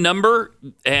picked a number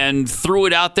and threw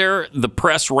it out there. The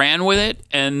press ran with it,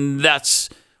 and that's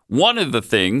one of the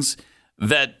things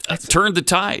that turned the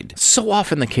tide. So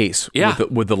often the case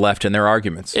with the left and their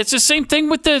arguments. It's the same thing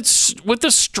with the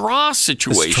straw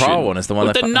situation. The straw one is the one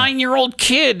with the 9-year-old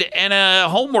kid and a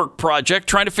homework project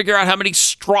trying to figure out how many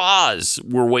straws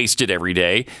were wasted every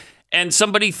day. And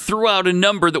somebody threw out a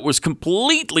number that was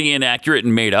completely inaccurate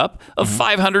and made up of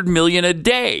 500 million a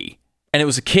day. And it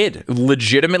was a kid,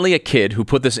 legitimately a kid, who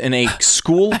put this in a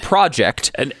school project.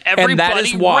 And everybody that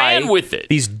is why ran with it.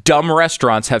 These dumb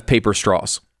restaurants have paper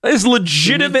straws. That is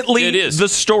legitimately the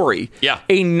story. Yeah.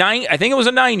 I think it was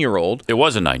a 9-year-old. It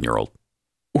was a 9-year-old.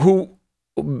 Who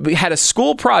had a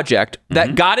school project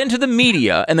that got into the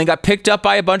media and then got picked up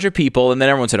by a bunch of people. And then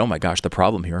everyone said, oh my gosh, the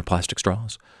problem here are plastic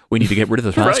straws. We need to get rid of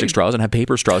the plastic straws and have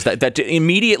paper straws that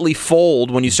immediately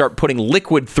fold when you start putting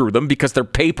liquid through them because they're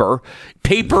paper.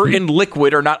 Paper and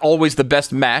liquid are not always the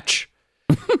best match.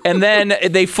 And then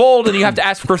they fold and you have to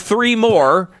ask for 3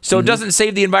 more. So it doesn't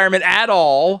save the environment at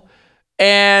all.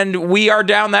 And we are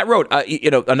down that road.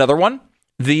 Another one,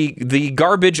 the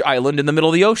garbage island in the middle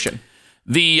of the ocean.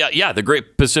 The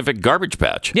Great Pacific Garbage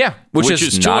Patch. Yeah, which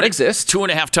does not exist.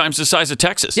 2.5 times the size of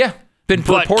Texas. Yeah. Been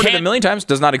reported a million times,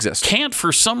 does not exist. Can't,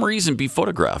 for some reason, be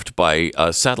photographed by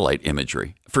satellite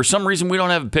imagery. For some reason, we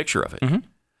don't have a picture of it.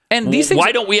 And these things,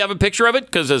 why don't we have a picture of it?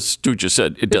 Because as Stu just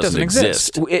said, it doesn't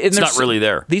exist. It's not really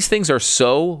there. These things are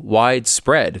so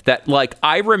widespread that,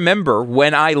 I remember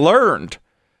when I learned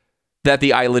that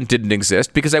the island didn't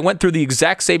exist, because I went through the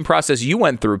exact same process you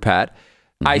went through, Pat.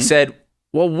 I said,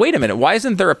 well, wait a minute. Why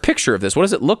isn't there a picture of this? What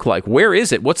does it look like? Where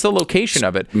is it? What's the location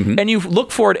of it? And you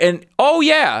look for it and, oh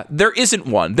yeah, there isn't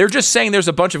one. They're just saying there's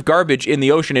a bunch of garbage in the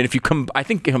ocean. And if you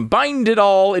combined it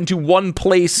all into one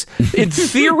place, in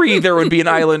theory, there would be an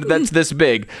island that's this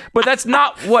big. But that's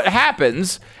not what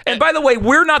happens. And by the way,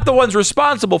 we're not the ones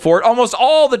responsible for it. Almost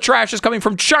all the trash is coming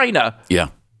from China. Yeah.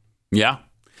 Yeah.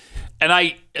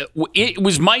 And it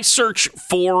was my search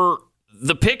for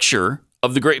the picture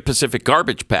of the Great Pacific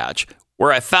Garbage Patch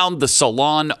where I found the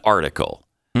Salon article.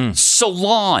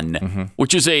 Salon,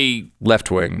 which is a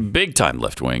left-wing, big-time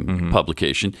left-wing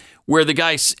publication, where the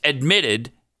guy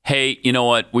admitted, hey, you know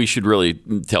what? We should really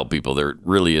tell people there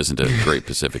really isn't a Great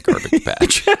Pacific Garbage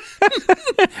Patch.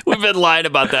 We've been lying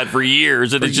about that for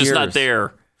years, and it's just not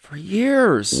there. For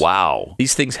years. Wow.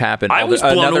 These things happen. I was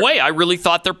blown away. I really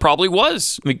thought there probably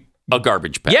was a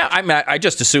garbage patch. Yeah, I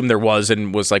just assumed there was,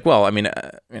 and was like, well, I mean,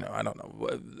 I don't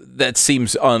know. That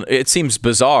seems it seems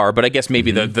bizarre, but I guess maybe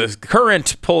the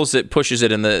current pushes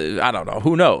it in the, I don't know.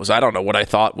 Who knows? I don't know what I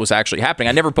thought was actually happening.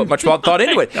 I never put much thought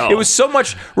into it. It was so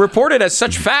much reported as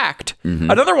such fact.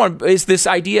 Another one is this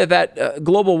idea that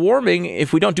global warming,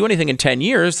 if we don't do anything in 10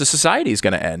 years, the society is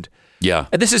going to end. Yeah.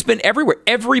 And this has been everywhere.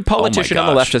 Every politician on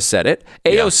the left has said it.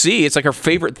 AOC, it's like her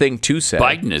favorite thing to say.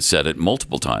 Biden has said it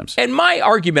multiple times. And my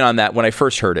argument on that when I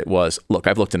first heard it was, look,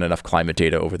 I've looked at enough climate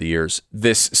data over the years.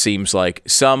 This seems like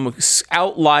some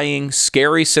outlying,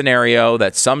 scary scenario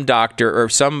that some doctor or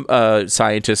some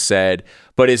scientist said,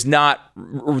 but is not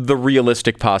the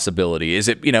realistic possibility. Is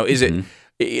it, is it... and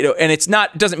it's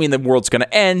not, doesn't mean the world's going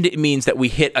to end. It means that we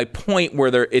hit a point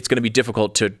where it's going to be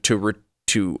difficult to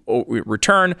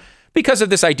return because of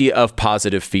this idea of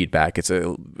positive feedback. It's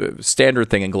a standard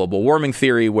thing in global warming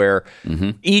theory where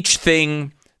each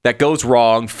thing that goes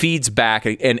wrong feeds back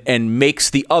and makes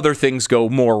the other things go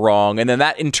more wrong. And then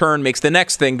that in turn makes the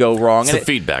next thing go wrong. It's a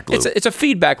feedback loop. It's a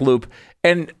feedback loop.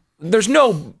 And there's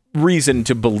no reason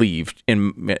to believe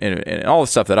in all the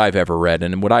stuff that I've ever read,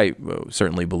 and what I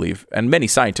certainly believe, and many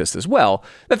scientists as well,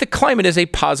 that the climate is a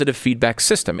positive feedback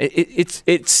system.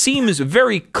 It seems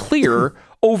very clear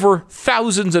over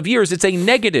thousands of years. It's a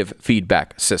negative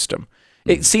feedback system.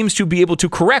 It seems to be able to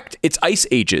correct its ice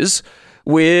ages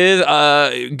with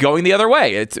going the other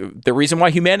way. It's the reason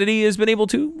why humanity has been able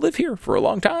to live here for a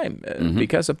long time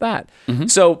because of that.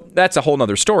 So that's a whole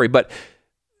nother story, but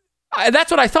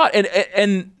that's what I thought.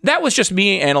 And that was just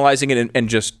me analyzing it and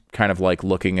just kind of like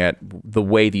looking at the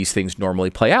way these things normally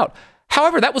play out.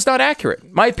 However, that was not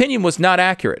accurate. My opinion was not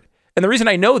accurate. And the reason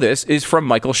I know this is from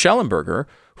Michael Schellenberger,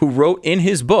 who wrote in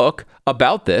his book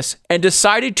about this and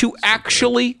decided to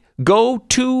actually go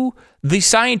to the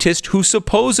scientist who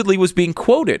supposedly was being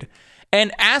quoted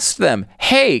and asked them,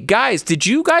 hey, guys, did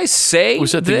you guys say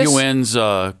was that this?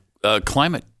 The UN's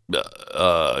climate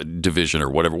division or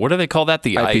whatever? What do they call that?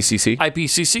 The IPCC.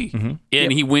 IPCC.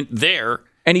 And he went there.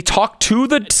 And he talked to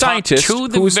the scientist. To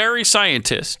the very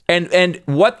scientist. And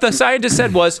what the scientist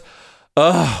said was,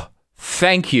 oh,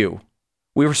 thank you.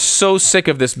 We were so sick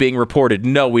of this being reported.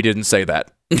 No, we didn't say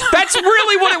that. That's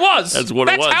really what it was. That's what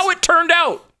it was. That's how it turned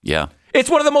out. Yeah. It's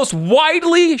one of the most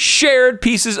widely shared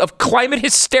pieces of climate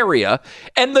hysteria,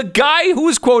 and the guy who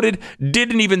was quoted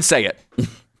didn't even say it.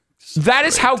 That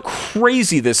is how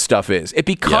crazy this stuff is. It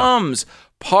becomes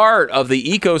part of the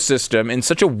ecosystem in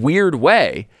such a weird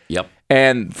way. Yep.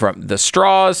 And from the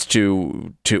straws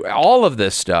to all of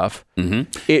this stuff.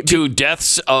 To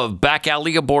deaths of back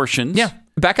alley abortions. Yeah.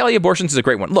 Back alley abortions is a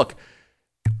great one. Look,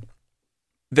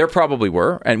 there probably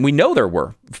were, and we know there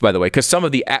were, by the way, because some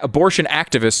of the abortion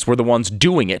activists were the ones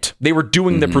doing it. They were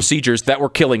doing the procedures that were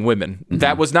killing women.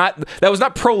 That was not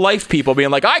pro-life people being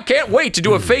like, I can't wait to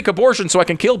do a fake abortion so I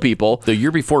can kill people. The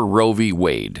year before Roe v.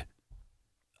 Wade,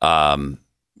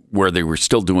 where they were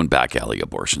still doing back alley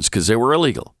abortions because they were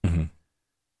illegal.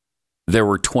 There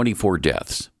were 24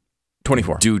 deaths.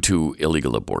 24 due to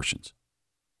illegal abortions.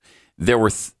 There were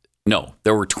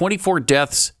 24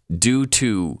 deaths due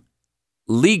to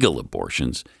legal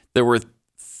abortions. There were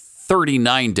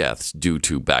 39 deaths due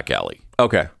to back alley.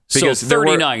 Okay. So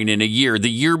 39 in a year, the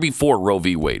year before Roe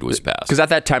v. Wade was passed. Because at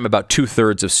that time, about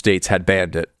 2/3 of states had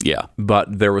banned it. Yeah.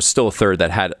 But there was still a third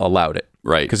that had allowed it.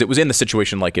 Right. Because it was in the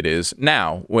situation like it is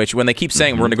now, which when they keep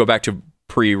saying we're going to go back to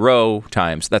pre-Roe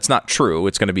times, that's not true.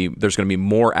 There's going to be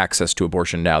more access to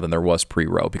abortion now than there was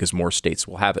pre-Roe because more states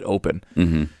will have it open.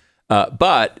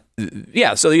 But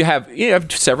yeah, so you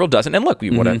have several dozen, and look, we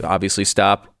want to obviously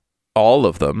stop all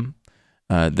of them.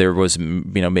 There was,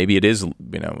 maybe it is,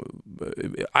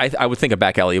 I would think a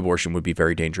back alley abortion would be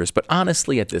very dangerous, but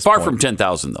honestly, at this point, far from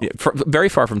 10,000 though, very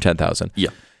far from 10,000.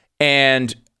 Yeah,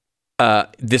 and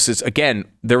this is again,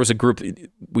 there was a group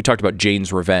we talked about,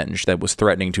 Jane's Revenge, that was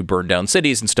threatening to burn down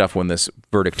cities and stuff when this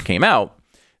verdict came out.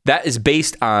 That is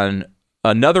based on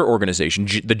another organization.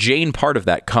 The Jane part of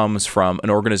that comes from an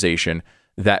organization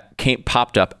that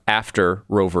popped up after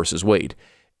Roe versus Wade.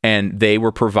 And they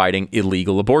were providing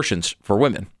illegal abortions for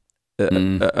women.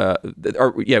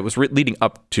 It was leading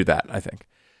up to that, I think.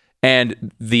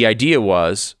 And the idea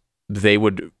was they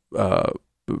would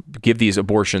give these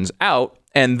abortions out,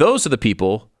 and those are the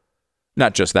people,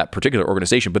 not just that particular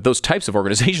organization, but those types of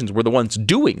organizations were the ones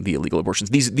doing the illegal abortions.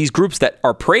 These groups that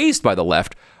are praised by the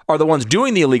left are the ones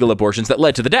doing the illegal abortions that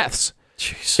led to the deaths.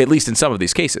 Jeez. At least in some of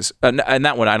these cases. And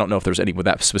that one, I don't know if there's any with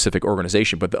that specific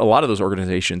organization, but a lot of those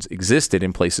organizations existed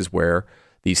in places where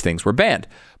these things were banned.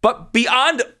 But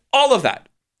beyond all of that,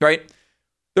 right?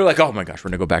 They're like, oh my gosh, we're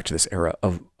going to go back to this era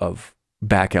of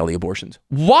back alley abortions.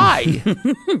 Why?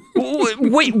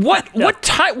 Wait, what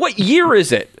time? What year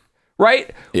is it?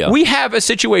 Right? Yeah. We have a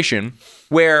situation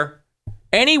where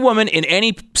any woman in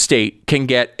any state can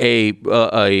get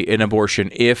an abortion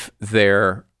if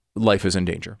their life is in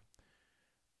danger.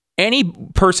 Any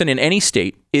person in any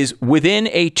state is within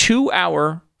a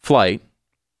 2-hour flight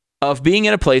of being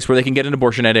in a place where they can get an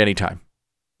abortion at any time.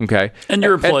 Okay. And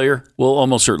your employer will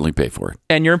almost certainly pay for it.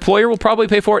 And your employer will probably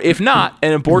pay for it. If not,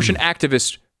 an abortion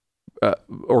activist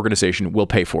organization will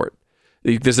pay for it.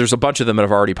 Because there's a bunch of them that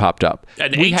have already popped up.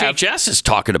 And HHS is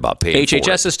talking about paying for it.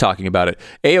 HHS is talking about it.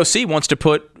 AOC wants to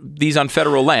put these on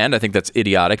federal land. I think that's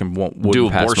idiotic and wouldn't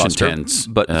do pass abortion muster, tents,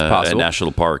 but it's possible. At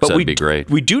national parks, that'd be great.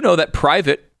 We do know that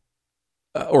private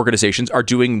organizations are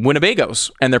doing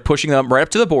Winnebagos, and they're pushing them right up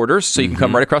to the borders, so you can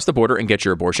come right across the border and get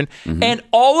your abortion. And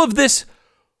all of this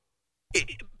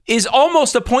is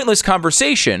almost a pointless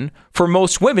conversation for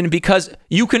most women because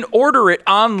you can order it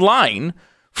online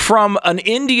from an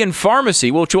Indian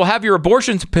pharmacy, which will have your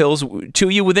abortion pills to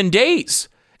you within days.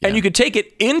 And you could take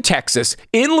it in Texas,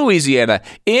 in Louisiana,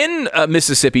 in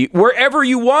Mississippi, wherever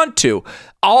you want to.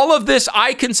 All of this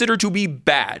I consider to be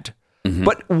bad. Mm-hmm.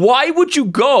 But why would you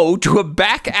go to a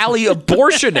back alley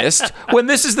abortionist when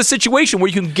this is the situation where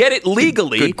you can get it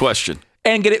legally? Good question.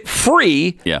 And get it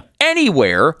free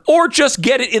anywhere, or just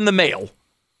get it in the mail?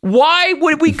 Why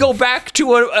would we go back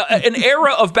to an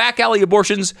era of back alley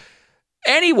abortions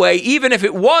anyway, even if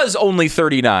it was only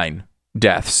 39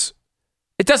 deaths?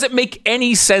 It doesn't make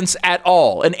any sense at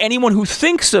all. And anyone who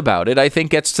thinks about it, I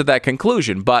think, gets to that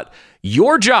conclusion. But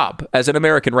your job as an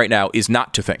American right now is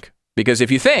not to think. Because if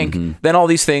you think, then all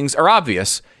these things are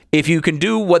obvious. If you can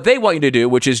do what they want you to do,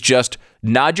 which is just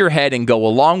nod your head and go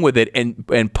along with it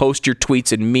and post your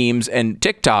tweets and memes and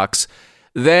TikToks,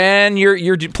 then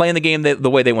you're playing the game the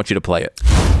way they want you to play it.